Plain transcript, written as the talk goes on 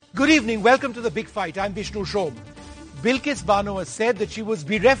Good evening. Welcome to The Big Fight. I'm Vishnu Shom. Bilkis Bano has said that she was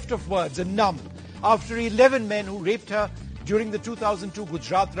bereft of words and numb after 11 men who raped her during the 2002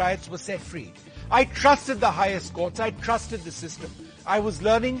 Gujarat riots were set free. I trusted the highest courts. I trusted the system. I was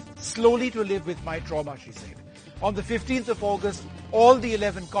learning slowly to live with my trauma, she said. On the 15th of August, all the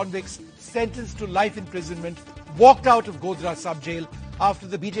 11 convicts sentenced to life imprisonment walked out of Godhra sub-jail after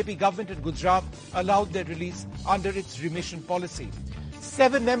the BJP government in Gujarat allowed their release under its remission policy.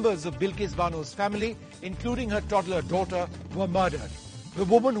 7 members of Bilkis Bano's family, including her toddler daughter, were murdered. The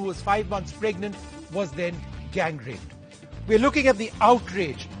woman who was 5 months pregnant was then gang raped. We're looking at the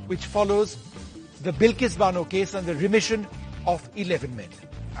outrage which follows the Bilkis Bano case and the remission of 11 men.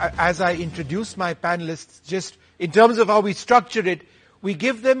 As I introduce my panelists, just in terms of how we structure it, we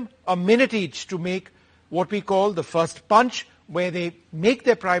give them a minute each to make what we call the first punch, where they make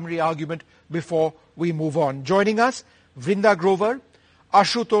their primary argument before we move on. Joining us, Vrinda Grover,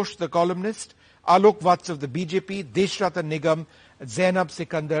 Ashutosh the columnist, Alok Vats of the BJP, Deshratan Nigam, Zainab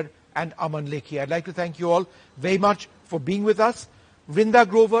Sikandar and Aman Lekhi. I'd like to thank you all very much for being with us. Vrinda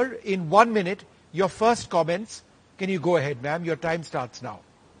Grover, in 1 minute, your first comments. Can you go ahead, ma'am? Your time starts now.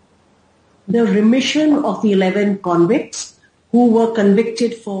 The remission of the 11 convicts who were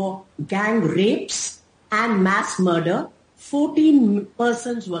convicted for gang rapes and mass murder. 14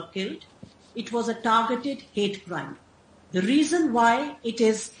 persons were killed. It was a targeted hate crime. The reason why it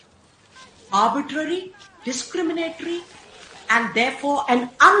is arbitrary, discriminatory, and therefore an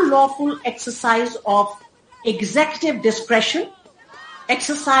unlawful exercise of executive discretion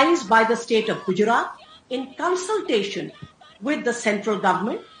exercised by the state of Gujarat in consultation with the central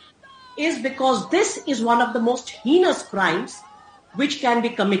government is because this is one of the most heinous crimes which can be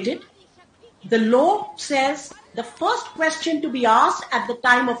committed. The law says the first question to be asked at the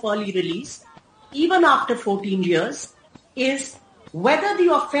time of early release, even after 14 years, is whether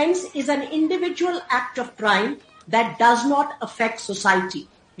the offence is an individual act of crime that does not affect society.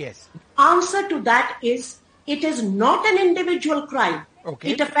 Yes. Answer to that is it is not an individual crime.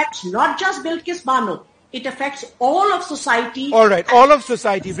 Okay. It affects not just Bilkis Bano. It affects all of society. All right, all of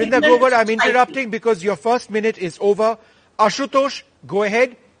society. Vrinda Grover, I'm interrupting because your first minute is over. Ashutosh, go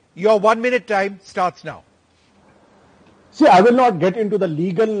ahead. Your 1 minute time starts now. See, I will not get into the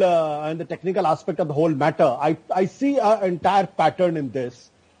legal and the technical aspect of the whole matter. I see an entire pattern in this.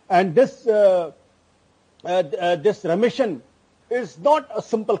 And this remission is not a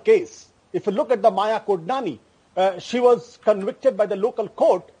simple case. If you look at the Maya Kodnani, she was convicted by the local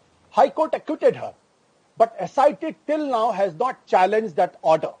court. High Court acquitted her. But SIT till now has not challenged that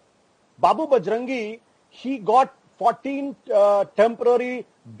order. Babu Bajrangi, he got 14 temporary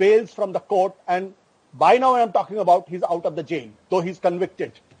bails from the court, and by now I'm talking about he's out of the jail, though he's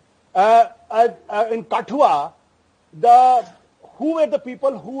convicted. In Kathua, who were the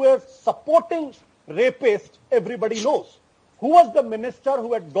people who were supporting rapists, everybody knows. Who was the minister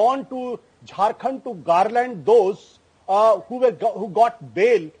who had gone to Jharkhand to garland those who got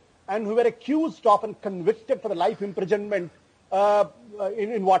bail and who were accused of and convicted for the life imprisonment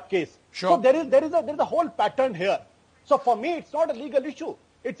in what case? Sure. So there is a whole pattern here. So for me, it's not a legal issue.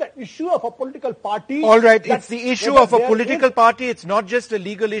 It's an issue of a political party. All right, it's the issue of a political party. It's not just a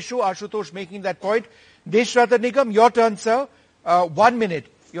legal issue. Ashutosh making that point. Deshratan Nigam, your turn, sir. 1 minute,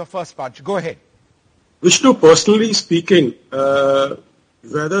 your first punch. Go ahead. Vishnu, personally speaking,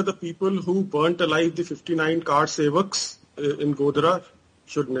 whether the people who burnt alive the 59 car sevaks in Godhra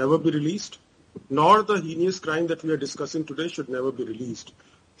should never be released, nor the heinous crime that we are discussing today should never be released.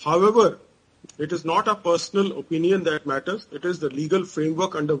 However, it is not a personal opinion that matters. It is the legal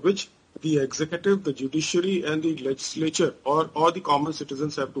framework under which the executive, the judiciary and the legislature or the common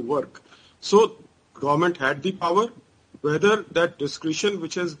citizens have to work. So government had the power. Whether that discretion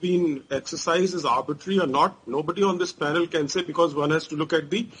which has been exercised is arbitrary or not, nobody on this panel can say, because one has to look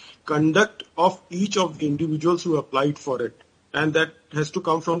at the conduct of each of the individuals who applied for it. And that has to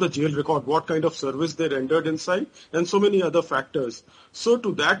come from the jail record, what kind of service they rendered inside, and so many other factors. So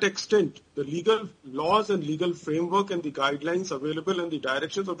to that extent, the legal laws and legal framework and the guidelines available and the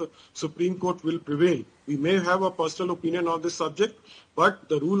directions of the Supreme Court will prevail. We may have a personal opinion on this subject, but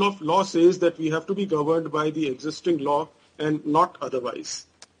the rule of law says that we have to be governed by the existing law and not otherwise.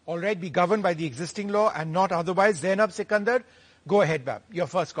 All right, be governed by the existing law and not otherwise. Zainab Sikandar, go ahead, ma'am. Your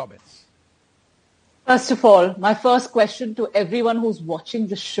first comments. First of all, my first question to everyone who's watching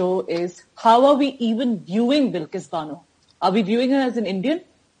the show is, how are we even viewing Bilkis Bano? Are we viewing her as an Indian?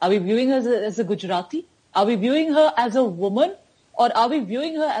 Are we viewing her as a Gujarati? Are we viewing her as a woman? Or are we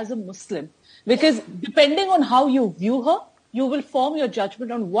viewing her as a Muslim? Because depending on how you view her, you will form your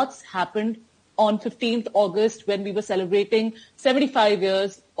judgment on what's happened on 15th August when we were celebrating 75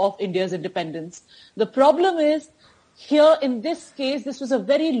 years of India's independence. The problem is, here in this case, this was a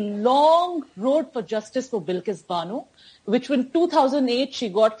very long road for justice for Bilkis Bano, which in 2008 she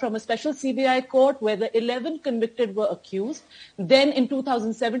got from a special CBI court where the 11 convicted were accused. Then in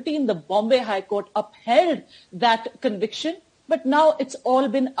 2017, the Bombay High Court upheld that conviction, but now it's all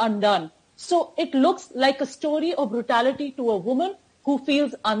been undone. So it looks like a story of brutality to a woman who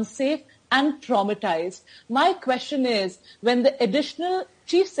feels unsafe and traumatized. My question is, when the additional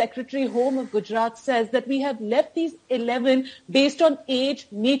Chief Secretary Home of Gujarat says that we have left these 11 based on age,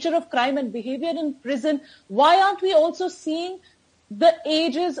 nature of crime and behavior in prison, why aren't we also seeing the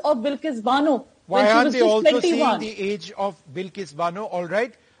ages of Bilkis Bano? Why aren't they also 21? seeing the age of Bilkis Bano? All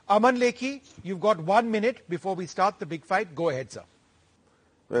right. Aman Lekhi, you've got 1 minute before we start the big fight. Go ahead, sir.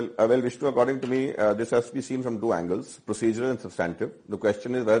 Well, Vishnu, according to me, this has to be seen from two angles, procedural and substantive. The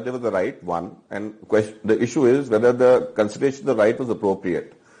question is whether there was a right, one, and the issue is whether the consideration of the right was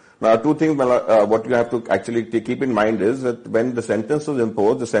appropriate. Now, two things what you have to actually keep in mind is that when the sentence was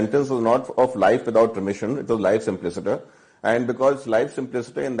imposed, the sentence was not of life without remission, it was life simpliciter. And because life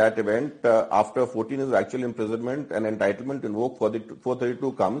simpliciter in that event, after 14 years of actual imprisonment, an entitlement to invoke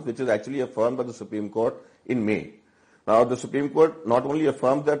 432 comes, which is actually affirmed by the Supreme Court in May. Now, the Supreme Court not only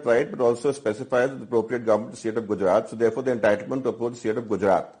affirms that right, but also specifies the appropriate government, the state of Gujarat. So, therefore, the entitlement to oppose the state of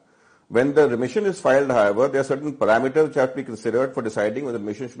Gujarat. When the remission is filed, however, there are certain parameters which have to be considered for deciding whether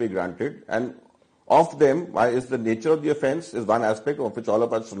remission should be granted. And of them is the nature of the offence is one aspect of which all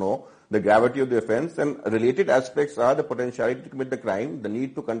of us know, the gravity of the offence. And related aspects are the potentiality to commit the crime, the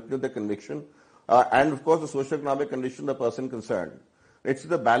need to continue the conviction, and, of course, the socio-economic condition of the person concerned. It's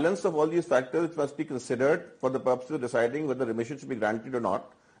the balance of all these factors which must be considered for the purpose of deciding whether remission should be granted or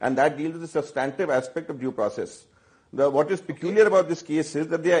not, and that deals with the substantive aspect of due process. What is peculiar about this case is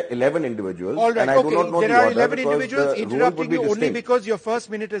that there are 11 individuals, all right, and I do not know there the are order 11 because individuals. the Interrupting rule you would be only distinct. because your first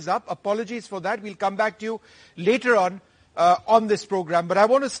minute is up. Apologies for that. We'll come back to you later on this program. But I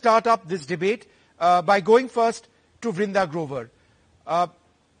want to start up this debate by going first to Vrinda Grover.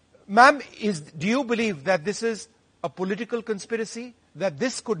 Ma'am, do you believe that this is a political conspiracy? That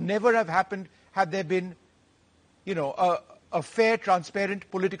this could never have happened had there been, a fair, transparent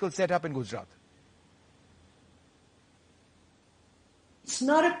political setup in Gujarat? It's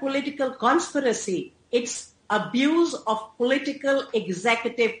not a political conspiracy. It's abuse of political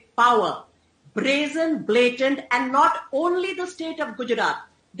executive power. Brazen, blatant, and not only the state of Gujarat.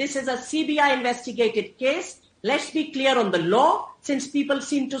 This is a CBI investigated case. Let's be clear on the law, since people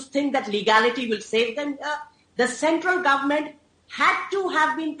seem to think that legality will save them here. The central government had to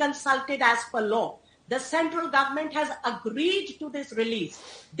have been consulted as per law. The central government has agreed to this release.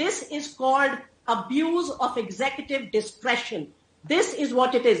 This is called abuse of executive discretion. This is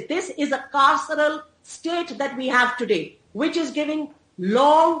what it is. This is a carceral state that we have today, which is giving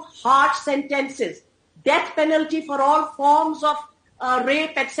long, harsh sentences, death penalty for all forms of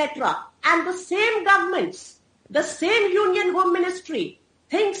rape, etc. And the same governments, the same Union Home Ministry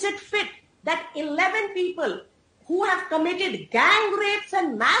thinks it fit that 11 people who have committed gang rapes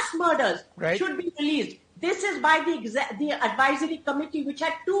and mass murders should be released. This is by the advisory committee, which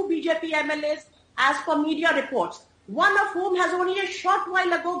had 2 BJP MLAs as per media reports, one of whom has only a short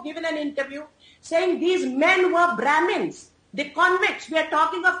while ago given an interview saying these men were Brahmins. The convicts, we are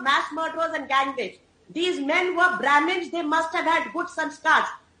talking of mass murderers and gang rapes. These men were Brahmins, they must have had good sanskars.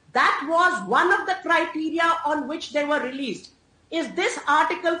 That was one of the criteria on which they were released. Is this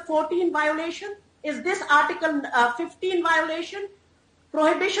Article 14 violation? Is this Article 15 violation?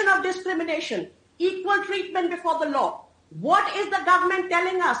 Prohibition of discrimination, equal treatment before the law. What is the government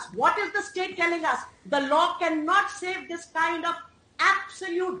telling us? What is the state telling us? The law cannot save this kind of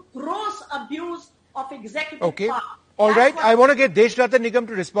absolute gross abuse of executive power. All right. I want to get Deshrata Nigam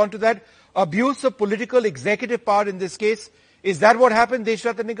to respond to that. Abuse of political executive power in this case. Is that what happened,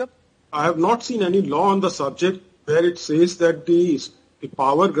 Deshrata Nigam? I have not seen any law on the subject where it says that the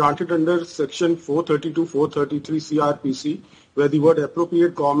power granted under section 432, 433 CRPC, where the word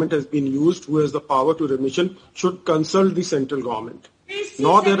appropriate government has been used, who has the power to remission, should consult the central government.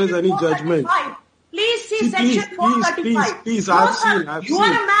 Nor there is any judgment. Please see section 435. Please, I've seen. You are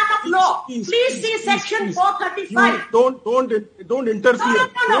a man of law. Please see section 435. Don't interfere.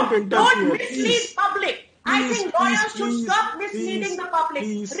 Don't mislead public. I think lawyers should stop misleading the public.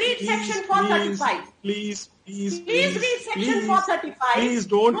 Read section 435. Please read section 435. Please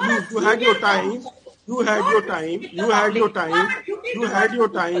don't. You had your time. You had your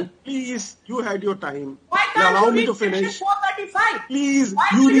time. Please, you had your time. Why allow me to finish. 435. Please, Why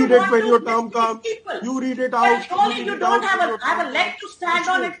you do read it want when to your term listen to comes. people? You read it Well, out. surely you don't have a leg to stand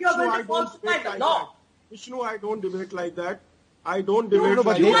on if you're going to I don't falsify debate the like law. that. Vishnu, I don't debate like that. I don't debate No,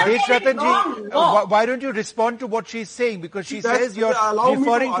 but like that. Deshratan, why don't you respond to what she's saying? Because she says you're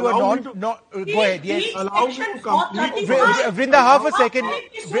referring to a go ahead, yes. Allow me to complete. Vrinda, half a second.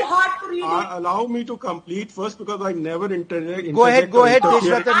 It's so hard to read it. Allow me to complete first because I never interject. Go ahead,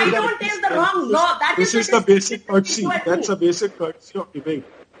 Deshratan. I don't tell the wrong law. This is the basic courtesy. That's a basic courtesy of debate.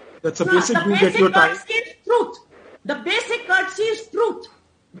 That's a basic you get your time. The basic courtesy is truth. The basic courtesy is truth.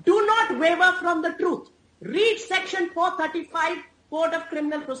 Do not waver from the truth. Read section 435 Code of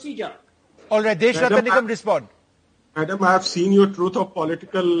Criminal Procedure. All right, Deshratan Nikam, respond. Madam, I have seen your truth of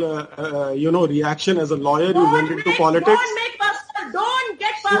political, reaction as a lawyer. You went into politics. Don't make personal. Don't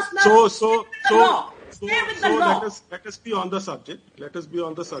get personal. Let us be on the subject. Let us be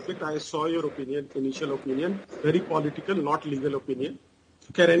on the subject. I saw your opinion, initial opinion, very political, not legal opinion.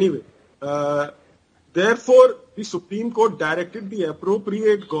 Okay, anyway. Therefore, the Supreme Court directed the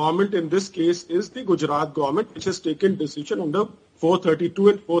appropriate government in this case is the Gujarat government, which has taken decision under 432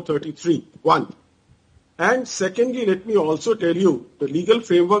 and 433. One. And secondly, let me also tell you, the legal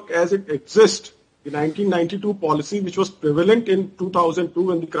framework as it exists, the 1992 policy, which was prevalent in 2002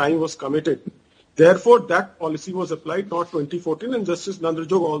 when the crime was committed. Therefore, that policy was applied, not 2014, and Justice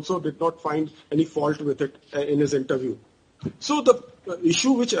Nandrajog also did not find any fault with it in his interview. So the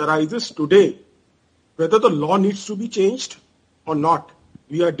issue which arises today, whether the law needs to be changed or not.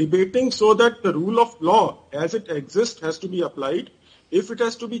 We are debating so that the rule of law as it exists has to be applied. If it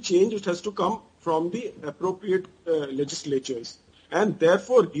has to be changed, it has to come from the appropriate legislatures. And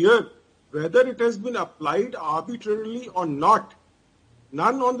therefore here, whether it has been applied arbitrarily or not,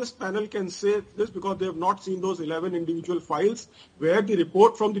 none on this panel can say this because they have not seen those 11 individual files where the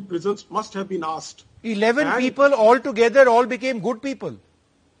report from the prisons must have been asked. 11 people all together all became good people.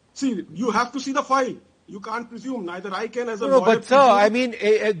 See, you have to see the file. You can't presume. Neither I can as a lawyer. No, but sir, I mean,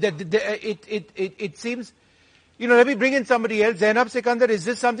 it seems, let me bring in somebody else. Zainab Sikandar, is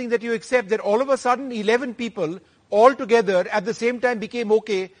this something that you accept that all of a sudden 11 people all together at the same time became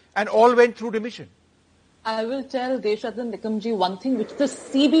okay and all went through remission? I will tell Deshratan Nikamji one thing which the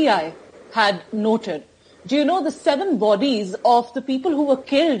CBI had noted. Do you know the 7 bodies of the people who were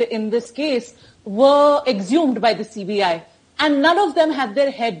killed in this case were exhumed by the CBI? And none of them had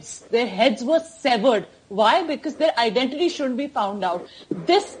their heads. Their heads were severed. Why? Because their identity shouldn't be found out.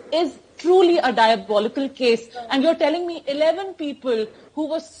 This is truly a diabolical case. And you're telling me 11 people who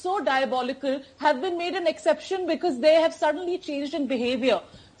were so diabolical have been made an exception because they have suddenly changed in behavior.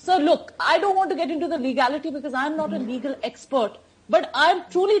 So look, I don't want to get into the legality because I'm not a legal expert. But I'm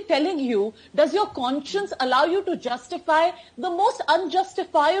truly telling you, does your conscience allow you to justify the most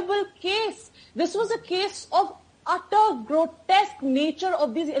unjustifiable case? This was a case of utter grotesque nature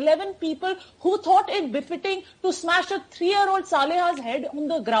of these 11 people who thought it befitting to smash a 3-year-old Saleha's head on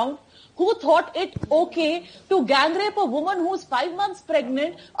the ground, who thought it okay to gang rape a woman who's 5 months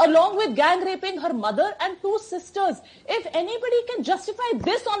pregnant, along with gang raping her mother and 2 sisters. If anybody can justify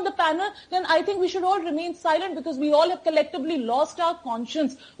this on the panel, then I think we should all remain silent because we all have collectively lost our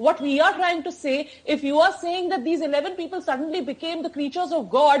conscience. What we are trying to say, if you are saying that these 11 people suddenly became the creatures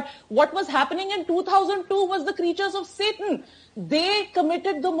of God, what was happening in 2002 was the creatures of Satan. They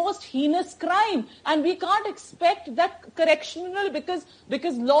committed the most heinous crime, and we can't expect that correctional because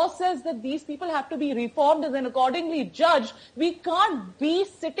law says that these people have to be reformed and then accordingly judged. We can't be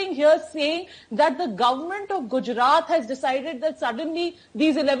sitting here saying that the government of Gujarat has decided that suddenly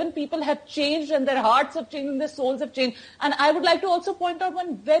these 11 people have changed and their hearts have changed and their souls have changed. And I would like to also point out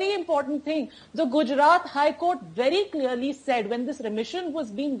one very important thing. The Gujarat High Court very clearly said when this remission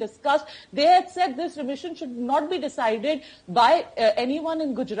was being discussed, they had said this remission should not be decided by anyone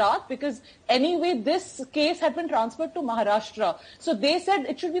in Gujarat because anyway this case had been transferred to Maharashtra. So they said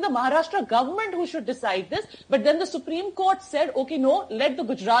it should be the Maharashtra government who should decide this. But then the Supreme Court said, okay, no, let the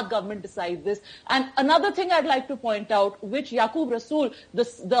Gujarat government decide this. And another thing I'd like to point out, which Yaqub Rasool,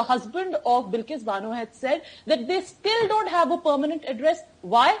 the husband of Bilkis Bano, had said, that they still don't have a permanent address.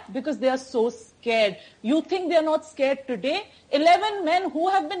 Why? Because they are so scared. You think they are not scared today? 11 men who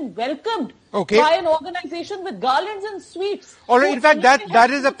have been welcomed by an organization with garlands and sweets. All right, in fact, that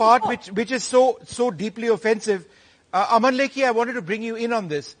is a part which is so deeply offensive. Aman Lekhi, I wanted to bring you in on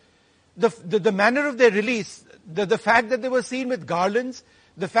this. The manner of their release, the fact that they were seen with garlands,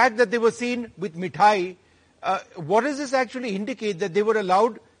 the fact that they were seen with mithai, what does this actually indicate that they were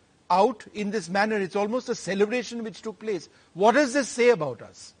allowed out in this manner? It's almost a celebration which took place. What does this say about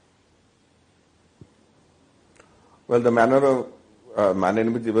us? Well, the manner of manner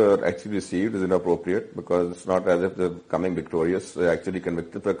in which they were actually received is inappropriate, because it's not as if they're coming victorious. They're actually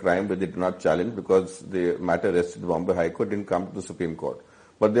convicted for a crime which they did not challenge, because the matter rested in the Bombay High Court, didn't come to the Supreme Court.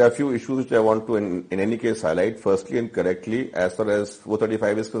 But there are a few issues which I want to in any case highlight. Firstly and correctly, as far as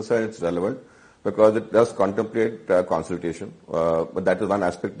 435 is concerned, it's relevant because it does contemplate consultation. But that is one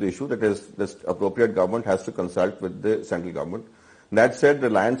aspect of the issue, that is, this appropriate government has to consult with the central government. That said,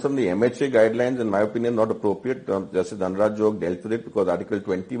 reliance on the MHA guidelines, in my opinion, not appropriate. Justice Dhanraj Jog dealt with it because Article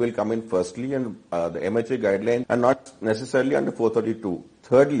 20 will come in firstly, and the MHA guidelines are not necessarily under 432.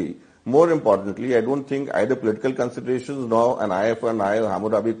 Thirdly, more importantly, I don't think either political considerations nor an eye for an eye or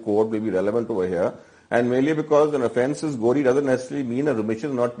Hammurabi code will be relevant over here. And mainly because an offence is gory doesn't necessarily mean a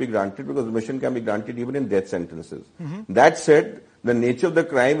remission will not be granted, because remission can be granted even in death sentences. Mm-hmm. That said, the nature of the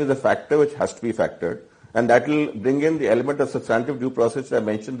crime is a factor which has to be factored, and that will bring in the element of substantive due process I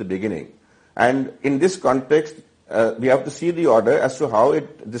mentioned at the beginning. And in this context, we have to see the order as to how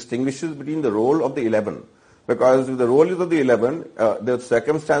it distinguishes between the role of the 11. Because if the role is of the 11, the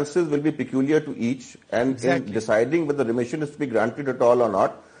circumstances will be peculiar to each, and exactly. In deciding whether remission is to be granted at all or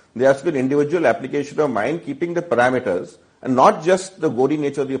not, there has to be an individual application of mind, keeping the parameters, and not just the gory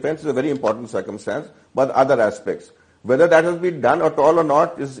nature of the offence is a very important circumstance, but other aspects. Whether that has been done at all or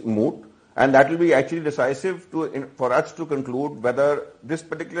not is moot, and that will be actually decisive for us to conclude whether this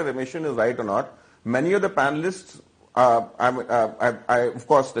particular remission is right or not. Many of the panelists, of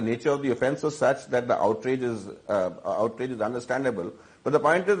course, the nature of the offence is such that the outrage is understandable. But the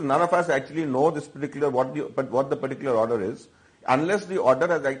point is, none of us actually know this particular what the particular order is, unless the order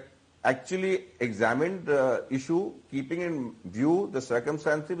has actually examined the issue, keeping in view the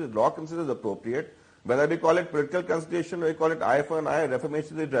circumstances the law considers appropriate. Whether we call it political consideration or we call it eye for an eye,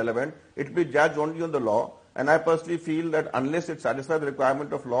 reformation is irrelevant. It will be judged only on the law. And I personally feel that unless it satisfies the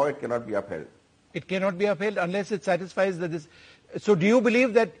requirement of law, it cannot be upheld. It cannot be upheld unless it satisfies this. So do you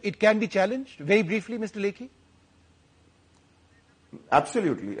believe that it can be challenged? Very briefly, Mr. Lekhi.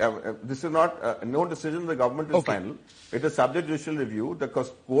 Absolutely. This is not, no decision of the government is final. It is subject to judicial review. The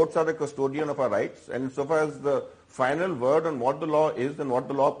courts are the custodian of our rights. And so far as the final word on what the law is and what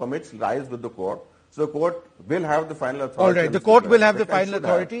the law permits lies with the court. So the court will have the final authority. All right, the court will have the final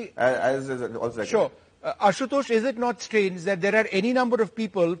authority. As also sure. Ashutosh, is it not strange that there are any number of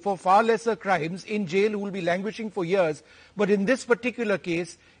people for far lesser crimes in jail who will be languishing for years, but in this particular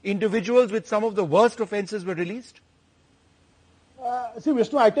case, individuals with some of the worst offences were released? See,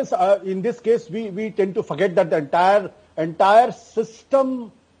 Vishnu, I guess in this case, we tend to forget that the entire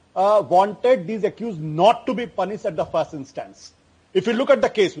system wanted these accused not to be punished at the first instance. If you look at the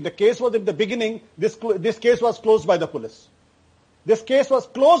case, when the case was in the beginning, this case was closed by the police. This case was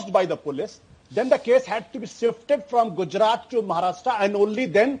closed by the police. Then the case had to be shifted from Gujarat to Maharashtra, and only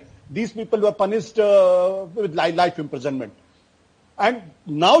then these people were punished with life imprisonment. And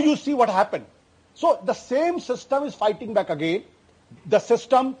now you see what happened. So the same system is fighting back again. The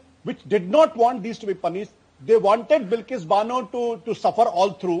system which did not want these to be punished, they wanted Bilkis Bano to suffer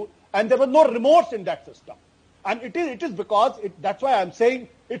all through, and there was no remorse in that system. And it is because that's why I'm saying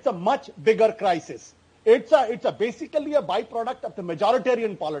it's a much bigger crisis. It's basically a byproduct of the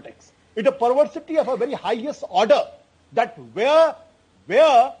majoritarian politics. It's a perversity of a very highest order, that where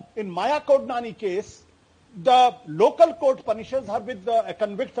in Maya Kodnani case, the local court punishes her with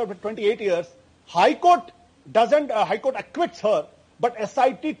convicts her with 28 years. High Court acquits her, but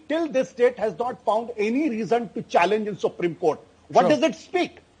SIT till this date has not found any reason to challenge in Supreme Court. What does it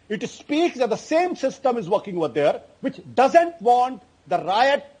speak? It speaks that the same system is working over there, which doesn't want the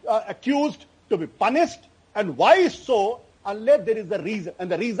riot accused to be punished. And why so? Unless there is a reason.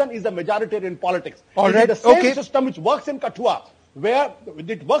 And the reason is the majoritarian politics. All right. It is the same system which works in Kathua. Where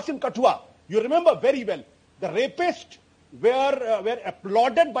it works in Kathua, you remember very well, the rapists were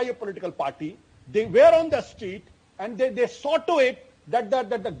applauded by a political party. They were on the street, and they saw to it that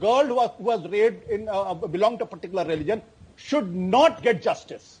the girl who was raped belonged to a particular religion should not get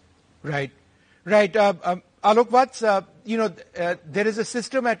justice. Right. Alok Vats, there is a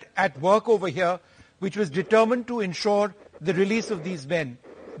system at work over here which was determined to ensure the release of these men.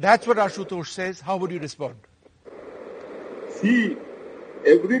 That's what Ashutosh says. How would you respond? See,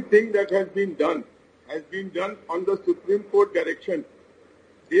 everything that has been done on the Supreme Court direction.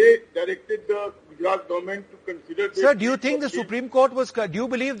 They directed the Gujarat government to consider... Sir, do you think the Supreme Court was... Do you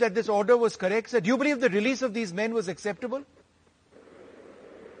believe that this order was correct? Sir, do you believe the release of these men was acceptable?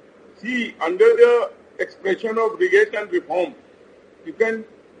 See, under the expression of regret and reform, you can...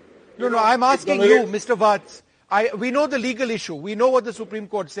 No, I'm asking you, Mr. Vats. We know the legal issue. We know what the Supreme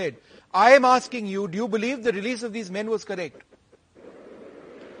Court said. I am asking you, do you believe the release of these men was correct?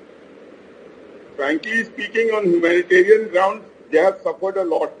 Frankly speaking, on humanitarian grounds, they have suffered a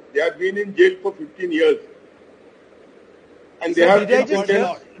lot. They have been in jail for 15 years. And they have been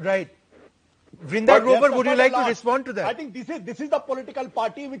sentenced. Right. Vrinda Grover, would you like to respond to that? I think this is the political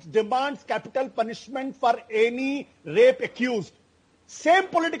party which demands capital punishment for any rape accused. Same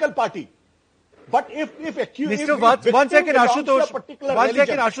political party. But if accused... Mr. Vats, one second,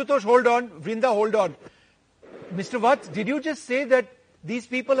 Ashutosh, hold on. Vrinda, hold on. Mr. Vats, did you just say that these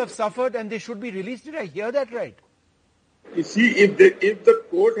people have suffered and they should be released? Did I hear that right? You see, if the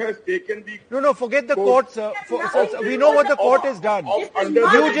court has taken the... No, forget the court, sir. We know what the court has done.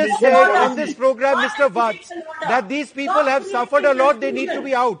 You just said on this program, Mr. Vats, that these people have suffered a lot, they need to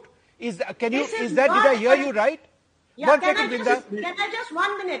be out. Did I hear you right? Yeah, One second, Vrinda. Can I just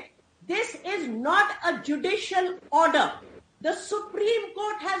 1 minute? This is not a judicial order. The Supreme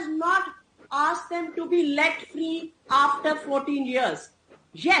Court has not asked them to be let free after 14 years.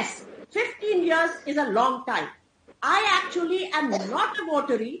 Yes, 15 years is a long time. I actually am not a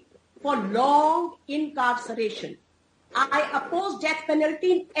votary for long incarceration. I oppose death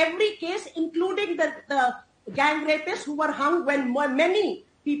penalty in every case, including the gang rapists who were hung when many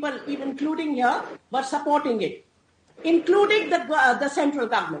people, even including here, were supporting it, including the central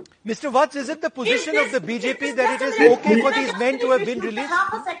government. Mr. Vats, is it the position of the BJP that it is okay for these men to have been released?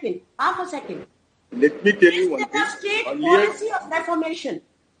 Half a second. Let me tell you one thing. Is the state policy of reformation?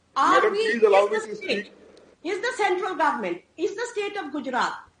 Madam, please allow me to speak. Is the central government, is the state of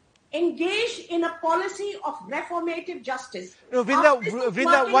Gujarat engaged in a policy of reformative justice? No,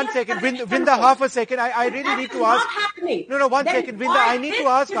 Vrinda, 1 second. Vrinda, half a second. I really need to ask. Not happening. No, 1 second. Vrinda, I need to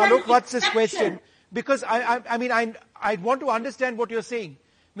ask Alok Vats this question because I want to understand what you're saying.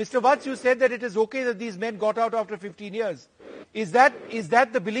 Mr. Vats, you said that it is okay that these men got out after 15 years. Is that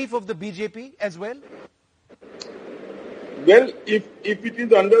the belief of the BJP as well? Well, if it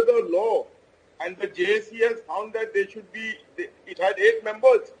is under the law, and the JSC has found that they should be, it had 8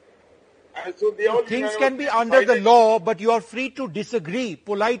 members. And so they all... Things can be under the law, but you are free to disagree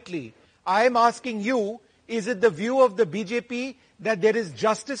politely. I am asking you, is it the view of the BJP that there is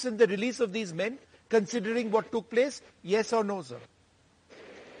justice in the release of these men, considering what took place? Yes or no, sir?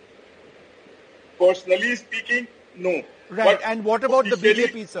 Personally speaking, no. Right, but and what about the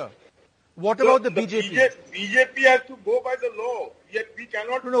BJP, sir? What about the BJP? BJP has to go by the law. Yet we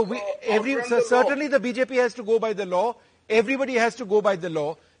cannot... Certainly the BJP has to go by the law. Everybody has to go by the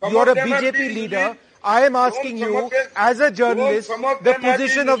law. You are a BJP leader. I am asking you, as a journalist, the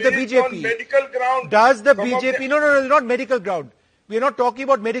position of the BJP. Medical ground. Does the BJP... No, not medical ground. We are not talking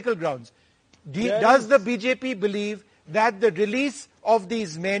about medical grounds. Does the BJP believe that the release of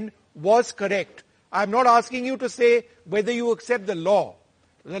these men was correct? I am not asking you to say whether you accept the law.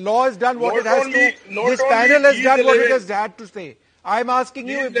 The law has done what it has to. This panel has done what it has had to say. I am asking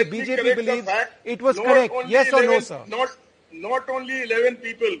you if the BJP believes it was correct. Yes or no, sir? Not only 11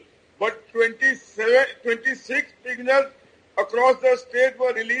 people, but 26 prisoners across the state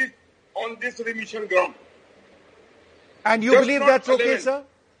were released on this remission ground. And you believe that's okay, sir?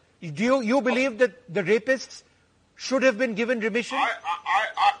 Do you believe that the rapists should have been given remission?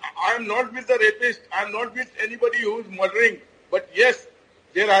 I am not with the rapist. I am not with anybody who is murdering. But yes,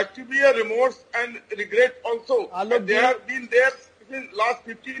 there has to be a remorse and regret also. They have been there since last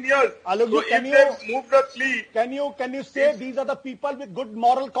 15 years. Alok, so if they move the plea... Can you say these are the people with good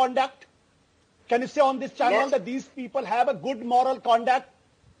moral conduct? Can you say on this channel that these people have a good moral conduct?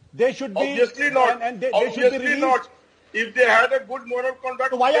 They should be... Obviously not. And they obviously should be released. Not. If they had a good moral conduct,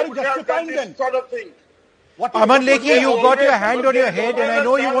 so why are you would have done this sort of thing. Aman Lekhi, you've got your hand on your head and I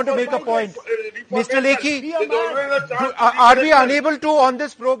know you want to make a point. Mr. Lekhi, are we unable to, on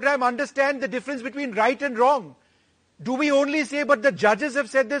this program, understand the difference between right and wrong? Do we only say, but the judges have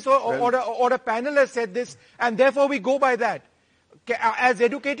said this or a panel has said this and therefore we go by that? As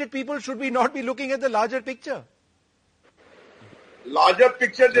educated people, should we not be looking at the larger picture? Larger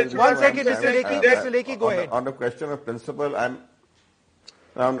picture... 1 second, Mr. Lekhi, go ahead. On the question of principle,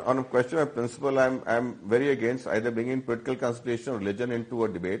 I'm very against either bringing political consideration or religion into a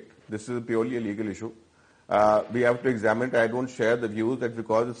debate. This is purely a legal issue. We have to examine it. I don't share the views that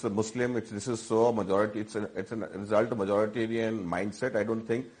because it's a Muslim, this is so a majority. It's a result of majoritarian mindset. I don't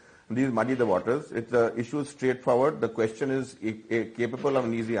think these muddy the waters. The issue is straightforward. The question is capable of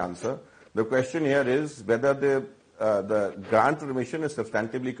an easy answer. The question here is whether the grant remission is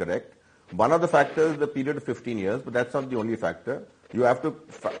substantively correct. One of the factors is the period of 15 years, but that's not the only factor. You have to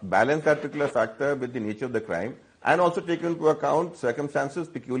balance that particular factor with the nature of the crime and also take into account circumstances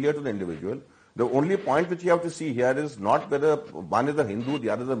peculiar to the individual. The only point which you have to see here is not whether one is a Hindu, the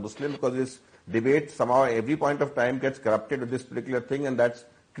other is a Muslim, because this debate somehow every point of time gets corrupted with this particular thing and that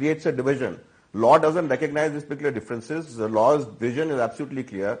creates a division. Law doesn't recognize these particular differences. The law's vision is absolutely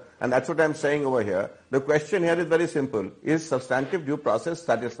clear, and that's what I'm saying over here. The question here is very simple. Is substantive due process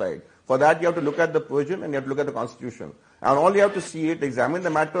satisfied? For that, you have to look at the provision and you have to look at the Constitution. And all you have to see it, examine the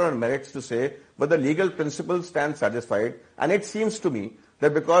matter on merits to say whether legal principles stand satisfied. And it seems to me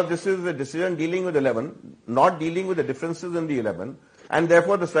that because this is a decision dealing with 11, not dealing with the differences in the 11, and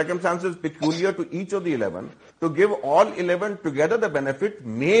therefore the circumstances peculiar to each of the 11, to give all 11 together the benefit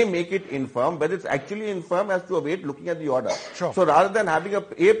may make it infirm, but it's actually infirm as to await looking at the order. Sure. So rather than having a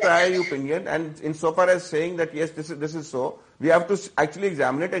priori opinion, and insofar as saying that yes, this is so, we have to actually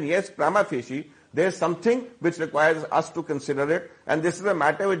examine it, and yes, prima facie, there is something which requires us to consider it, and this is a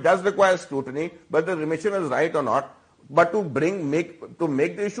matter which does require scrutiny, whether the remission is right or not. But to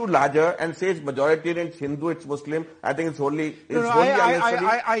make the issue larger and say it's majoritarian, it's Hindu, it's Muslim, I think it's wholly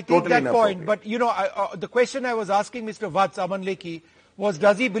unnecessary. I take totally that point, but the question I was asking Mr. Vats Amanleki was,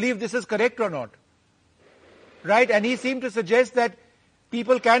 does he believe this is correct or not? Right? And he seemed to suggest that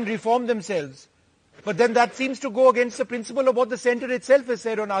people can reform themselves. But then that seems to go against the principle of what the centre itself has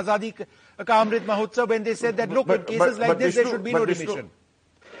said on Azadi Ka Amrit Mahotsav, when they said that, look, in cases like this, there should be no remission.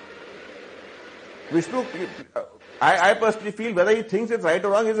 Vishnu, I personally feel whether he thinks it's right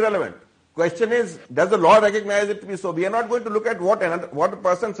or wrong is irrelevant. Question is, does the law recognize it to be so? We are not going to look at what a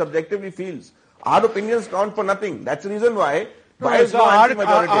person subjectively feels. Our opinions count for nothing. That's the reason why.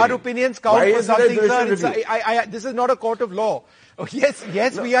 Our opinions count for something, sir. This is not a court of law. Oh,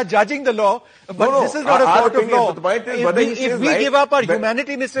 yes, we are judging the law, but this is not a court of law. The point is, if we give up our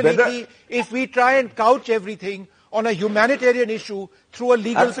humanity, Mr. Leakey, if we try and couch everything on a humanitarian issue through a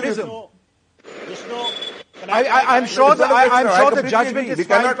legal prism, I'm sure the judgment is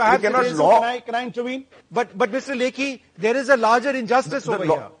fine. Can I intervene? But Mr. Leakey, there is a larger injustice over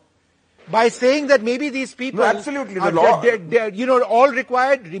here. By saying that maybe these people, absolutely, the law, all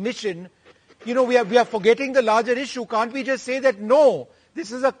required remission, we are forgetting the larger issue. Can't we just say that no,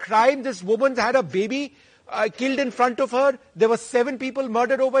 this is a crime? This woman had a baby killed in front of her. There were 7 people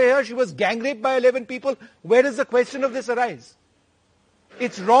murdered over here. She was gang raped by 11 people. Where does the question of this arise?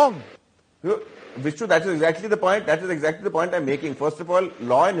 It's wrong. Vishnu, that is exactly the point. That is exactly the point I'm making. First of all,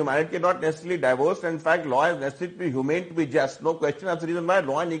 law and humanity are not necessarily divorced. In fact, law is necessary to be humane, to be just. No question. That's the reason why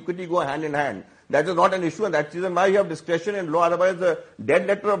law and equity go hand in hand. That is not an issue, and that's the reason why you have discretion in law. Otherwise, the dead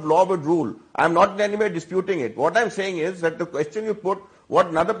letter of law would rule. I'm not in any way disputing it. What I'm saying is that the question you put, what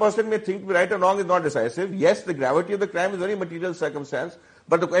another person may think to be right or wrong, is not decisive. Yes, the gravity of the crime is very material circumstance.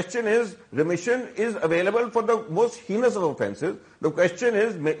 But the question is, remission is available for the most heinous of offences. The question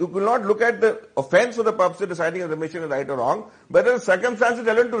is, you will not look at the offence for the purpose of deciding if remission is right or wrong, but the circumstances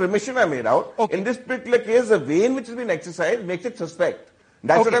relevant to remission are made out. Okay. In this particular case, the way in which it has been exercised makes it suspect.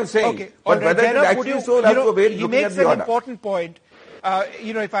 That's what I'm saying. Okay. But whether it is actually so, have to wait he looking makes at the an order. important point,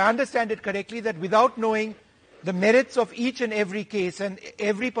 if I understand it correctly, that without knowing the merits of each and every case, and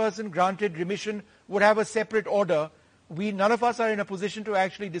every person granted remission would have a separate order, none of us are in a position to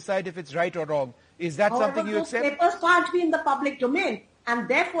actually decide if it's right or wrong. Is that something you accept? Those papers can't be in the public domain, and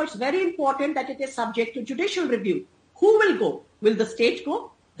therefore it's very important that it is subject to judicial review. Who will go? Will the state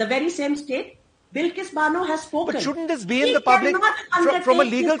go? The very same state? Bilkis Bano has spoken. But shouldn't this be in the public? From a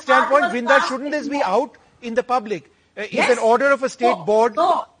legal standpoint, Vrinda, shouldn't this be out in the public? If an order of a state board,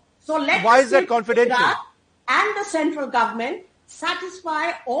 why is that confidential? And the central government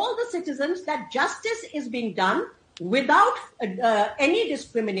satisfy all the citizens that justice is being done without any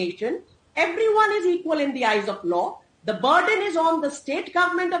discrimination. Everyone is equal in the eyes of law. The burden is on the state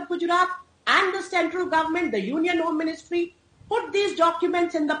government of Gujarat and the central government, the Union Home Ministry. Put these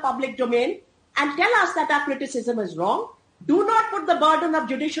documents in the public domain and tell us that our criticism is wrong. Do not put the burden of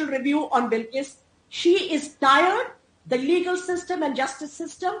judicial review on Bilkis. She is tired. The legal system and justice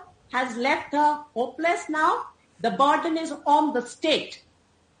system has left her hopeless now. The burden is on the state.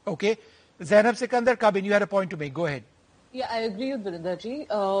 Okay. Zainab Sikandar Kabin, you had a point to make. Go ahead. Yeah, I agree with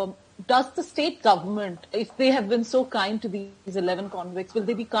Vrindaji. Does the state government, if they have been so kind to these 11 convicts, will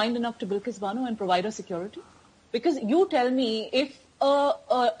they be kind enough to Bilkis Bano and provide her security? Because you tell me, if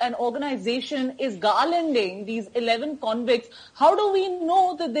an organization is garlanding these 11 convicts, how do we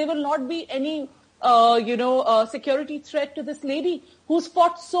know that there will not be any security threat to this lady who's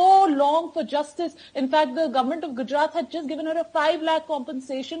fought so long for justice? In fact, the government of Gujarat had just given her a 5 lakh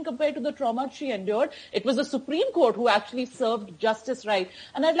compensation compared to the trauma she endured. It was the Supreme Court who actually served justice right.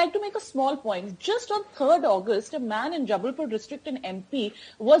 And I'd like to make a small point. Just on 3rd August, a man in Jabalpur district in MP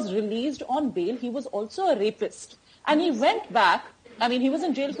was released on bail. He was also a rapist. And he went back. He was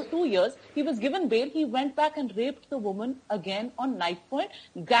in jail for 2 years. He was given bail. He went back and raped the woman again on night point,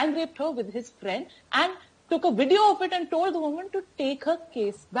 gang raped her with his friend. And took a video of it and told the woman to take her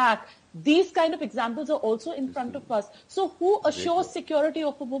case back. These kind of examples are also in front of us. So who assures security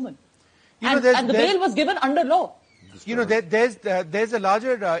of a woman? And the bail was given under law. There's a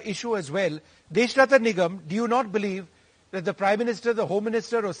larger issue as well. Deshrata Nigam, do you not believe that the Prime Minister, the Home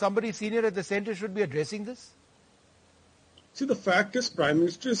Minister or somebody senior at the centre should be addressing this? See, the fact is, Prime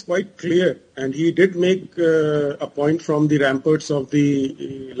Minister is quite clear, and he did make a point from the ramparts of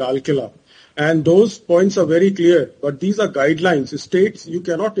the Lal Killa. And those points are very clear, but these are guidelines. States, you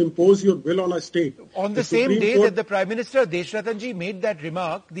cannot impose your will on a state. On the same day that the Prime Minister, Deshratanji, made that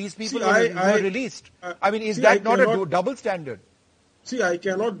remark, these people were released. Is that not a double standard? See, I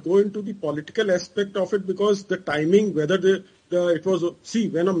cannot go into the political aspect of it because the timing, whether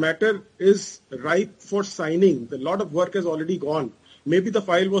when a matter is ripe for signing, a lot of work has already gone. Maybe the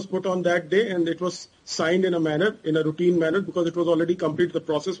file was put on that day and it was signed in a routine manner because it was already complete. The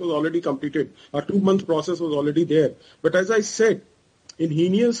process was already completed. A 2-month process was already there. But as I said, in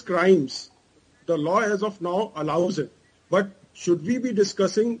heinous crimes, the law as of now allows it. But should we be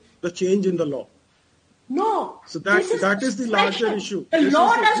discussing the change in the law? No. So that is the larger issue. The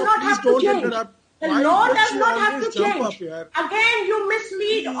law does not have to change. The law does not have to change. Again, you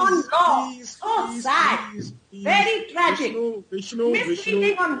mislead on law. So sad. Very tragic.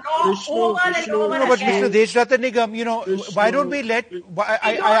 Misleading on law over and over again. But Mr. Deshrata Nigam, why don't we let...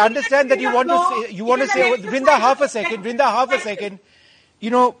 I understand that you want to say... Vrinda, half a second.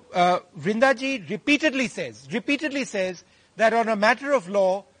 Vrindaji repeatedly says that on a matter of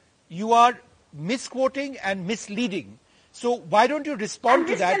law, you are misquoting and misleading. So why don't you respond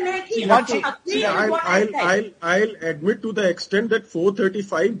to that? I'll admit to the extent that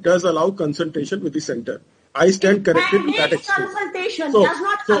 435 does allow consultation with the centre. I stand corrected to that extent. Consultation does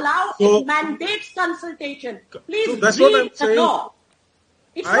not allow, it mandates consultation. Please that's read what I'm the saying. law.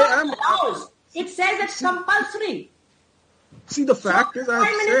 It's not allows. It says it's compulsory. See, the fact is,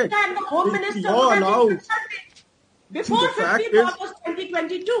 Prime Minister and the Home Minister would have been consulted. Before 15th August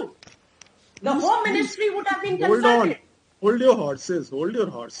 2022, the Home Ministry would have been consulted. Hold your horses. I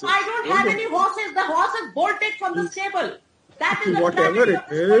don't have any horses. The horses bolted from the stable. That is the whatever tragedy it of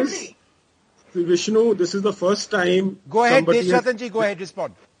this is. Vishnu, this is the first time. Go ahead, Deshratanji. Go ahead,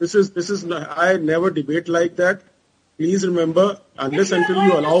 respond. This is. I never debate like that. Please remember, unless until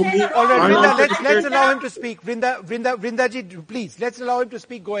you allow me. All right, Vrinda, let's allow him to speak. Vrindaji, please, let's allow him to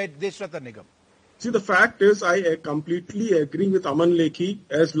speak. Go ahead, Deshrata Nigam. See, the fact is, I completely agree with Aman Lekhi.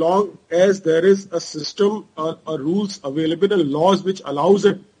 As long as there is a system or rules available and laws which allows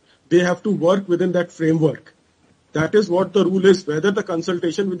it, they have to work within that framework. That is what the rule is. Whether the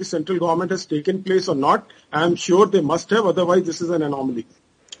consultation with the central government has taken place or not, I am sure they must have. Otherwise, this is an anomaly.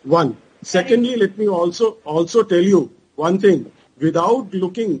 One. Secondly, let me also tell you one thing. Without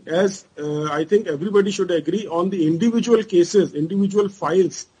looking, as I think everybody should agree on the individual cases, individual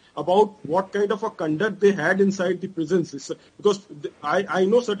files, about what kind of a conduct they had inside the prisons. Because I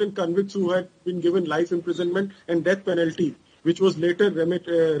know certain convicts who had been given life imprisonment and death penalty, which was later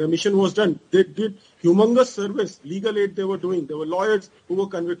remission was done. They did humongous service, legal aid they were doing. There were lawyers who were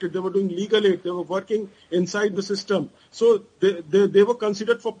convicted. They were doing legal aid. They were working inside the system. So they were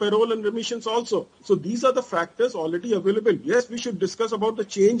considered for parole and remissions also. So these are the factors already available. Yes, we should discuss about the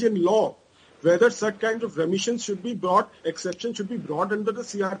change in law. Whether such kind of remissions should be brought, exceptions should be brought under the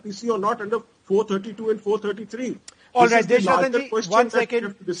CRPC or not under 432 and 433. All right, Deshratanji, 1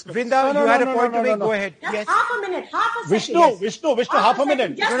 second. Vrinda, you had a point to make. Go ahead. Yes. Half a minute, half a second. Vishnu, half a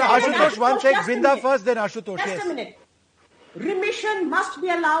minute. Ashutosh, 1 second. Vrinda first, then Ashutosh. Just a minute. Remission must be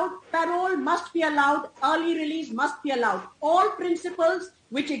allowed, parole must be allowed, early release must be allowed. All principles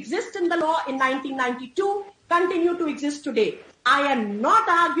which exist in the law in 1992 continue to exist today. I am not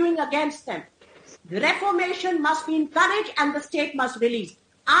arguing against them. The reformation must be encouraged and the state must release.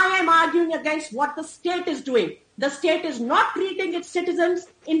 I am arguing against what the state is doing. The state is not treating its citizens,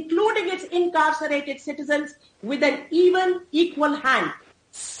 including its incarcerated citizens, with an equal hand.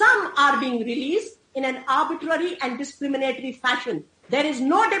 Some are being released in an arbitrary and discriminatory fashion. There is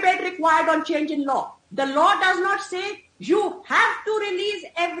no debate required on change in law. The law does not say you have to release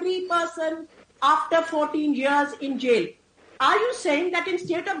every person after 14 years in jail. Are you saying that in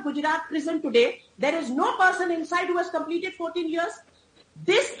state of Gujarat prison today, there is no person inside who has completed 14 years?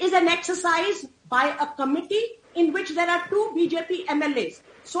 This is an exercise by a committee in which there are 2 BJP MLAs.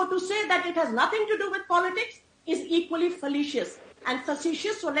 So to say that it has nothing to do with politics is equally fallacious and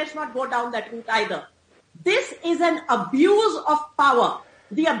facetious, so let's not go down that route either. This is an abuse of power.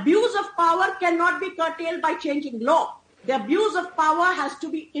 The abuse of power cannot be curtailed by changing law. The abuse of power has to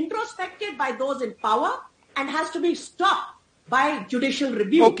be introspected by those in power and has to be stopped. by judicial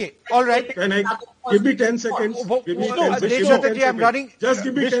review. Okay, all right. Can I give me 10 seconds? Give me 10 seconds. I'm running. Just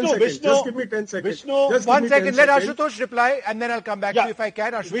give me 10 seconds. Just give me 10 seconds. Vishnu, Just One give me second. 10 Let seconds. Ashutosh reply, and then I'll come back to you if I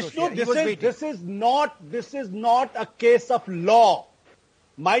can. Ashutosh, Vishnu, this is not a case of law.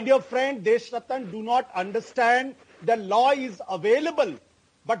 My dear friend, Deshratan, do not understand the law is available.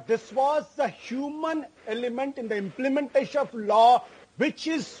 But this was the human element in the implementation of law which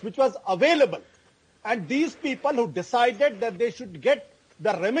was available. And these people who decided that they should get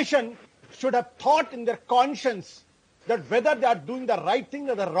the remission should have thought in their conscience that whether they are doing the right thing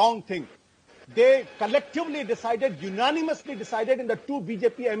or the wrong thing. They collectively decided, unanimously decided, and the two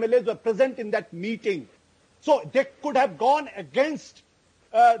BJP MLAs were present in that meeting. So they could have gone against,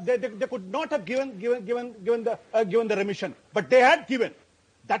 they could not have given the remission, but they had given.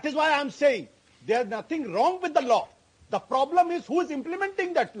 That is why I am saying there is nothing wrong with the law. The problem is who is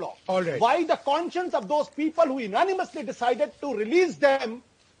implementing that law. All right. Why the conscience of those people who unanimously decided to release them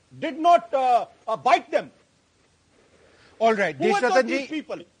did not bite them. All right. Who are these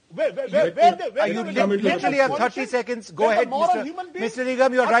people? Where You literally have 30 seconds. Go ahead, Mr.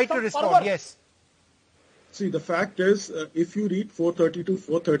 Nigam. You are right to respond. Yes. See, the fact is, if you read 432,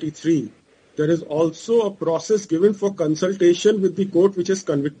 433, there is also a process given for consultation with the court which has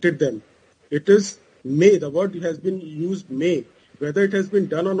convicted them. It is may. The word has been used may. Whether it has been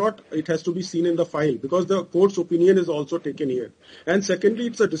done or not, it has to be seen in the file because the court's opinion is also taken here. And secondly,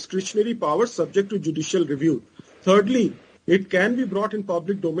 it's a discretionary power subject to judicial review. Thirdly, it can be brought in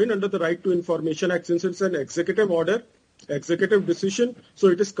public domain under the Right to Information Act since it's an executive order, executive decision. So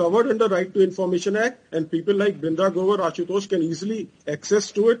it is covered under Right to Information Act and people like Brinda Grover, Ashutosh can easily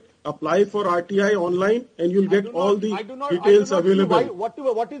access to it, apply for RTI online and you'll get all the details available. What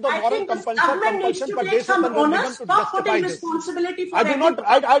is the I moral think this compulsion government needs to take some onus, stop putting responsibility for everything.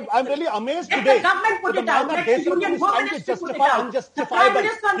 I'm really amazed Let today. the government put it out. Let the union governments to put it out. The Prime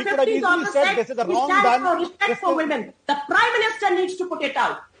Minister on 15th August said he stands for respect for women. The Prime Minister needs to put it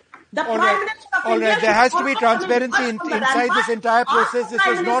out. The Prime Minister of All India right, there has to be should transparency inside this entire process. This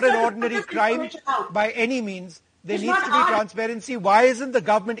Prime is not an Minister to ordinary put crime it out. by any means. There It's needs not to be hard. transparency. Why isn't the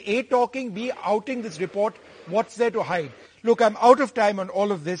government A, talking, B, outing this report? What's there to hide? Look, I'm out of time on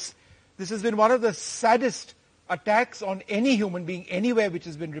all of this. This has been one of the saddest attacks on any human being anywhere which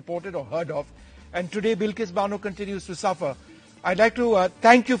has been reported or heard of. And today Bilkis Bano continues to suffer. I'd like to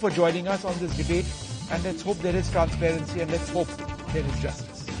thank you for joining us on this debate. And let's hope there is transparency and let's hope there is justice.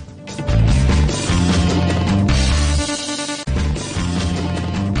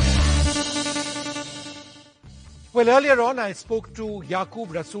 Well, earlier on, I spoke to Yaqub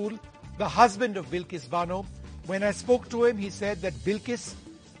Rasool, the husband of Bilkis Bano. When I spoke to him, he said that Bilkis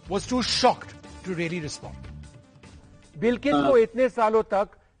was too shocked to really respond. Bilkis को इतने सालों तक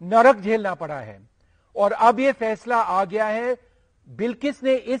नरक झेलना पड़ा है और अब ये फैसला आ गया है. बिल्किस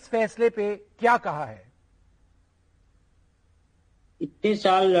ने इस फैसले पे क्या कहा है? इतने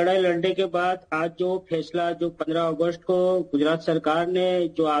साल लड़ाई लड़ने के बाद आज जो फैसला जो 15 अगस्त को गुजरात सरकार ने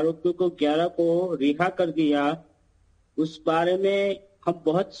जो आरोपियों को 11 को रिहा कर दिया, उस बारे में हम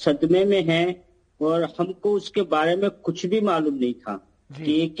बहुत सदमे में हैं और हमको उसके बारे में कुछ भी मालूम नहीं था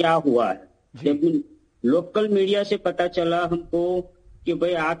कि ये क्या हुआ है. जब लोकल मीडिया से पता चला हमको कि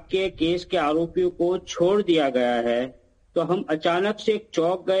भाई आपके केस के आरोपियों को छोड़ दिया गया है, तो हम अचानक से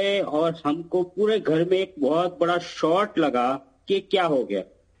चौंक गए और हमको पूरे घर में एक बहुत बड़ा शॉट लगा कि क्या हो गया.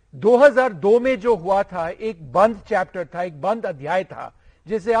 2002 में जो हुआ था एक बंद चैप्टर था, एक बंद अध्याय था,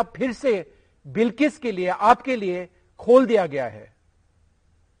 जिसे अब फिर से बिल्किस के लिए, आपके लिए खोल दिया गया है.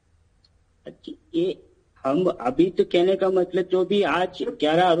 ये हम अभी तो कहने का मतलब जो भी आज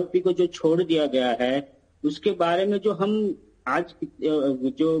 11 आरोपी को जो छोड़ दिया गया है उसके बारे में जो हम आज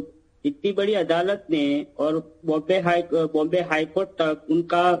जो इतनी बड़ी अदालत ने और बॉम्बे हाई कोर्ट तक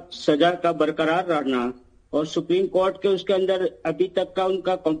उनका सजा का बरकरार रहना और सुप्रीम कोर्ट के उसके अंदर अभी तक का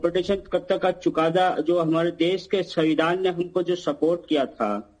उनका कॉम्पिटिशन तक का चुकादा जो हमारे देश के संविधान ने हमको जो सपोर्ट किया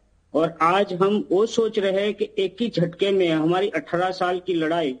था, और आज हम वो सोच रहे हैं कि एक ही झटके में हमारी 18 साल की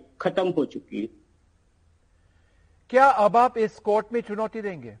लड़ाई खत्म हो चुकी है. क्या अब आप इस कोर्ट में चुनौती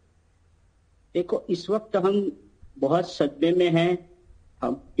देंगे? देखो, इस वक्त हम बहुत सदमे में हैं.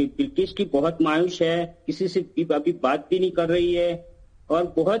 हम बिल्किस की बहुत मायूस है, किसी से अभी बात भी नहीं कर रही है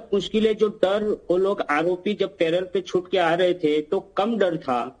और बहुत मुश्किल है. जो डर वो लोग आरोपी जब पैरोल पे छूट के आ रहे थे तो कम डर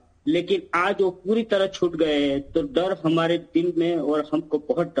था, लेकिन आज वो पूरी तरह छूट गए हैं तो डर हमारे दिल में और हमको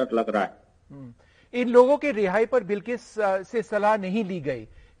बहुत डर लग रहा है. इन लोगों के रिहाई पर बिल्किस से सलाह नहीं ली गई.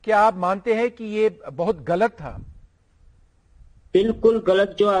 क्या आप मानते हैं कि ये बहुत गलत था? बिल्कुल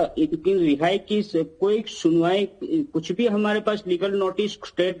गलत. जो इनकी रिहाई की कोई सुनवाई, कुछ भी हमारे पास लीगल नोटिस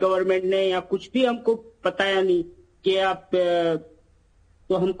स्टेट गवर्नमेंट ने या कुछ भी हमको बताया नहीं. कि आप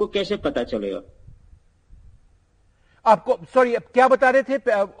तो हमको कैसे पता चलेगा? आपको सॉरी क्या बता रहे थे?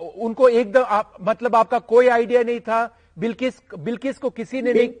 उनको एकदम मतलब आपका कोई आइडिया नहीं था? बिल्किस को किसी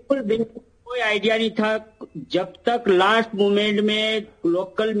ने बिल्कुल कोई आइडिया नहीं था, जब तक लास्ट मोमेंट में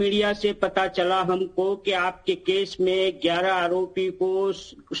लोकल मीडिया से पता चला हमको कि आपके केस में 11 आरोपी को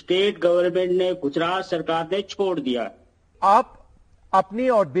स्टेट गवर्नमेंट ने, गुजरात सरकार ने छोड़ दिया। आप अपनी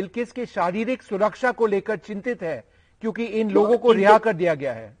और बिल्किस की शारीरिक सुरक्षा को लेकर चिंतित है क्योंकि इन लोगों को रिहा कर दिया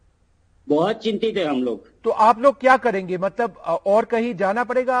गया है? बहुत चिंतित है हम लोग। तो आप लोग क्या करेंगे? मतलब और कहीं जाना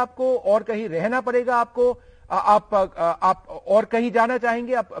पड़ेगा आपको, और कहीं रहना पड़ेगा आपको? आप और कहीं जाना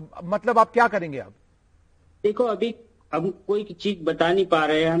चाहेंगे? मतलब आप क्या करेंगे? आप देखो, अभी हम कोई चीज बता नहीं पा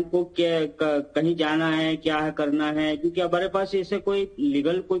रहे हैं हमको क्या कहीं जाना है, क्या है करना है, क्योंकि हमारे पास ऐसे कोई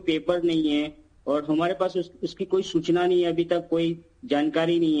लीगल कोई पेपर नहीं है और हमारे पास उसकी कोई सूचना नहीं है, अभी तक कोई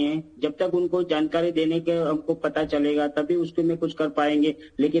जानकारी नहीं है। जब तक उनको जानकारी देने के हमको पता चलेगा तभी उसके में कुछ कर पाएंगे,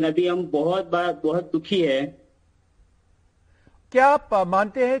 लेकिन अभी हम बहुत दुखी है। क्या आप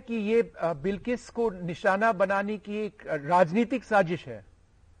मानते हैं कि ये बिल्किस को निशाना बनाने की एक राजनीतिक साजिश है?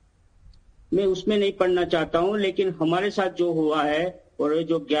 मैं उसमें नहीं पढ़ना चाहता हूं, लेकिन हमारे साथ जो हुआ है और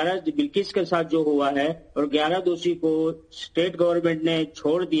जो 11 बिल्किस के साथ जो हुआ है और 11 दोषी को स्टेट गवर्नमेंट ने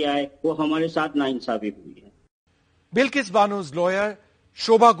छोड़ दिया है, वो हमारे साथ नाइंसाफी हुई है। Bilkis Bano's lawyer,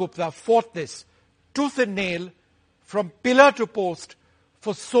 Shobha Gupta, fought this tooth and nail from pillar to post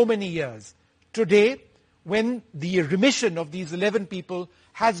for so many years. Today, when the remission of these 11 people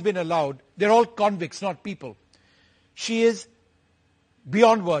has been allowed, they're all convicts, not people. She is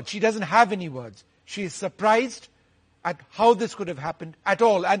beyond words. She doesn't have any words. She is surprised at how this could have happened at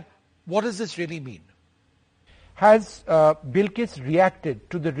all. And what does this really mean? Has Bilkis reacted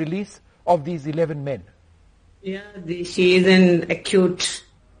to the release of these 11 men? Yeah, she is in acute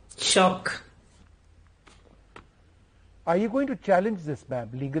shock. Are you going to challenge this, ma'am,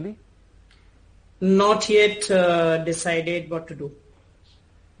 legally? Not yet decided what to do.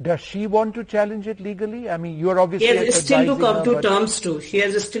 Does she want to challenge it legally? I mean, you're obviously... She has still to come to terms to. She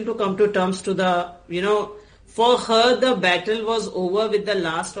has still to come to terms to the, for her the battle was over with the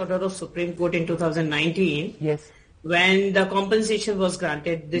last order of Supreme Court in 2019. Yes. When the compensation was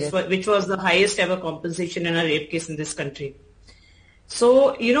granted, which was the highest ever compensation in a rape case in this country.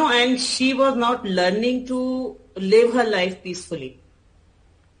 So, and she was not learning to live her life peacefully.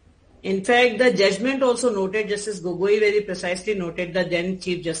 In fact, the judgment also noted, Justice Gogoi very precisely noted, the then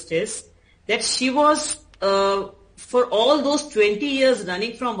Chief Justice, that she was, for all those 20 years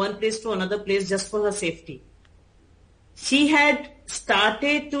running from one place to another place just for her safety. She had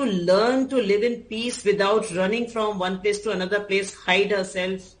started to learn to live in peace without running from one place to another place, hide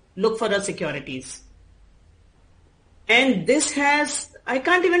herself, look for her securities. And this has, I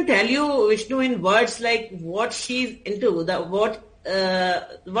can't even tell you, Vishnu, in words like what she's into,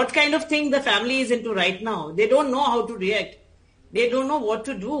 what kind of thing the family is into right now. They don't know how to react. They don't know what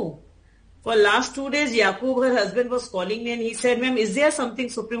to do. For last 2 days, Yaqub, her husband, was calling me and he said, ma'am, is there something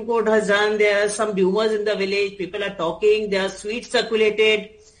Supreme Court has done? There are some rumors in the village. People are talking. There are sweets circulated.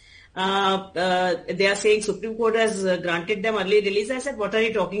 They are saying Supreme Court has granted them early release. I said, what are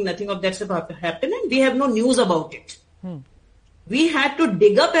you talking? Nothing of that stuff happened and we have no news about it. We had to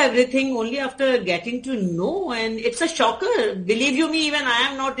dig up everything only after getting to know, and it's a shocker. Believe you me, even I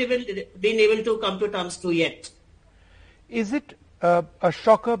am not even been able to come to terms to yet. Is it a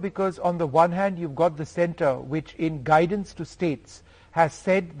shocker because on the one hand you've got the centre which in guidance to states has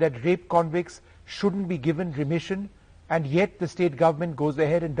said that rape convicts shouldn't be given remission, and yet the state government goes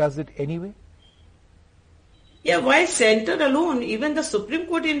ahead and does it anyway? Yeah, why centre alone? Even the Supreme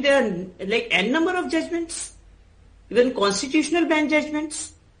Court in their n number of judgments, even constitutional bench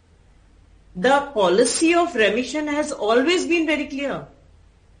judgments, the policy of remission has always been very clear.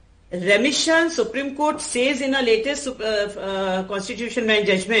 Remission, Supreme Court says in a latest constitutional bench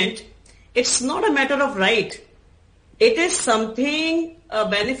judgment, it's not a matter of right. It is something, a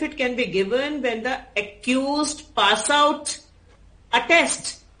benefit can be given when the accused pass out a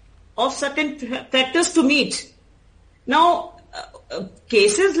test of certain factors to meet. Now,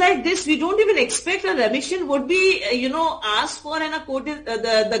 cases like this, we don't even expect a remission would be, asked for, and a court is,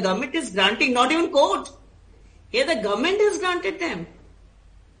 the government is granting, not even court. Here the government has granted them.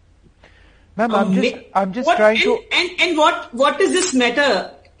 Ma'am, I'm just trying to... And what does this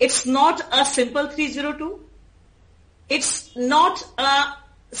matter? It's not a simple 302. It's not a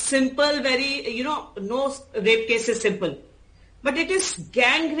simple, very, no rape case is simple. But it is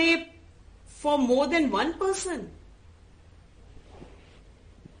gang rape for more than one person.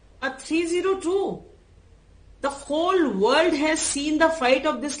 A 302. The whole world has seen the fight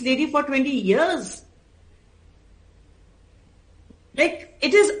of this lady for 20 years. Like,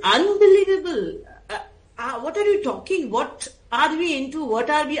 it is unbelievable. What are you talking? What are we into? What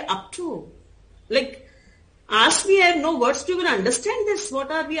are we up to? Like, ask me, I have no words to even understand this. What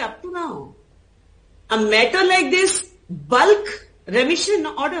are we up to now? A matter like this, bulk remission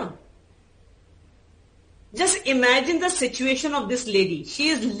order. Just imagine the situation of this lady. She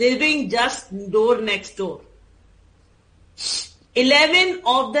is living just door next door. 11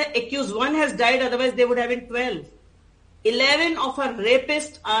 of the accused, one has died, otherwise they would have been 12. 11 of her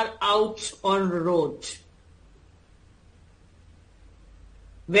rapists are out on the road.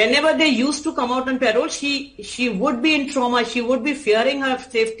 Whenever they used to come out on parole, she would be in trauma. She would be fearing her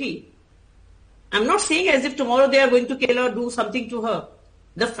safety. I'm not saying as if tomorrow they are going to kill her or do something to her.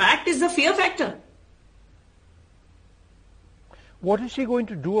 The fact is the fear factor. What is she going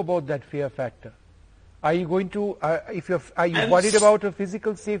to do about that fear factor? Are you going to, are you worried about her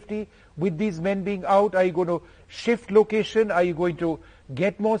physical safety with these men being out? Are you going to shift location? Are you going to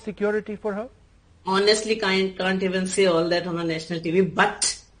get more security for her? Honestly, can't even say all that on a national TV.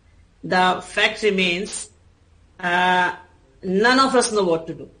 But the fact remains, none of us know what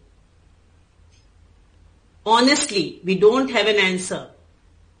to do. Honestly, we don't have an answer.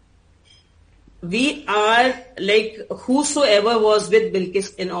 We are like whosoever was with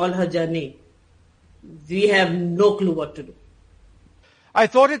Bilkis in all her journey. We have no clue what to do. I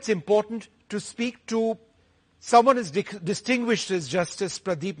thought it's important to speak to someone as distinguished as Justice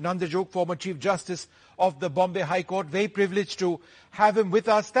Pradeep Nandajok, former Chief Justice of the Bombay High Court. Very privileged to have him with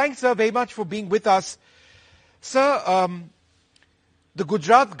us. Thanks, sir, very much for being with us. Sir, the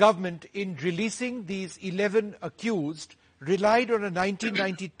Gujarat government, in releasing these 11 accused, relied on a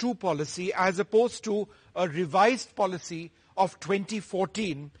 1992 policy as opposed to a revised policy of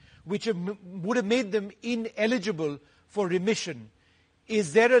 2014, which would have made them ineligible for remission.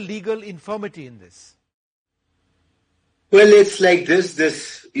 Is there a legal infirmity in this? Well, it's like this.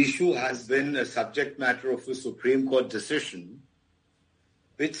 This issue has been a subject matter of a Supreme Court decision,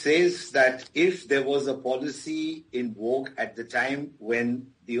 which says that if there was a policy in vogue at the time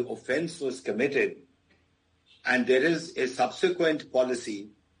when the offense was committed, and there is a subsequent policy,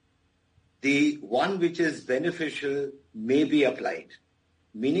 the one which is beneficial may be applied.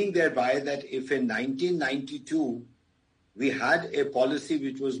 Meaning thereby that if in 1992 we had a policy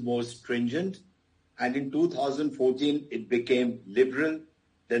which was more stringent and in 2014 it became liberal,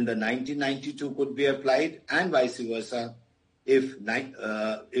 then the 1992 could be applied, and vice versa. If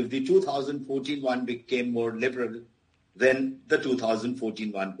the 2014 one became more liberal, then the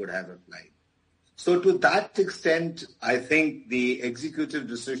 2014 one could have applied. So to that extent, I think the executive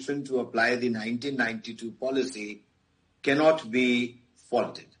decision to apply the 1992 policy cannot be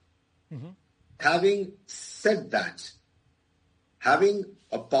faulted. Mm-hmm. Having said that, having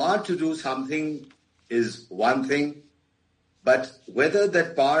a power to do something is one thing, but whether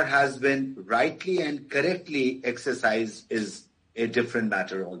that power has been rightly and correctly exercised is a different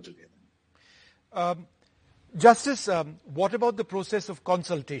matter altogether. Justice, what about the process of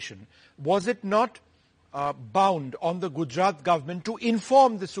consultation? Was it not bound on the Gujarat government to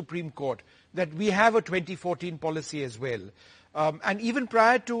inform the Supreme Court that we have a 2014 policy as well? And even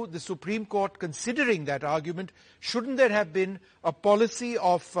prior to the Supreme Court considering that argument, shouldn't there have been a policy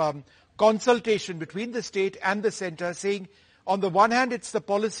of consultation between the state and the centre, saying on the one hand it's the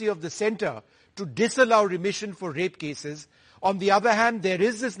policy of the centre to disallow remission for rape cases, on the other hand there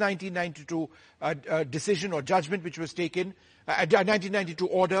is this 1992 decision or judgment which was taken, a 1992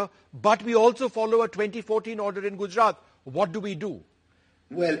 order, but we also follow a 2014 order in Gujarat. What do we do?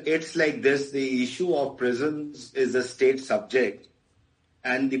 Well, it's like this. The issue of prisons is a state subject,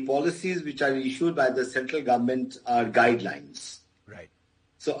 and the policies which are issued by the central government are guidelines. Right.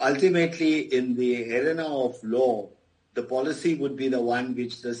 So ultimately, in the arena of law, the policy would be the one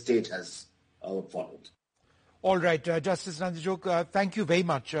which the state has followed. All right, Justice Nandajok, thank you very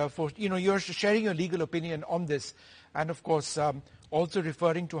much for you're sharing your legal opinion on this, and of course also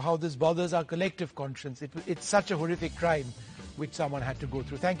referring to how this bothers our collective conscience. It's such a horrific crime which someone had to go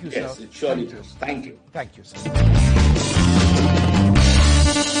through. Thank you, sir. Yes, it surely does. Thank you. Thank you, sir.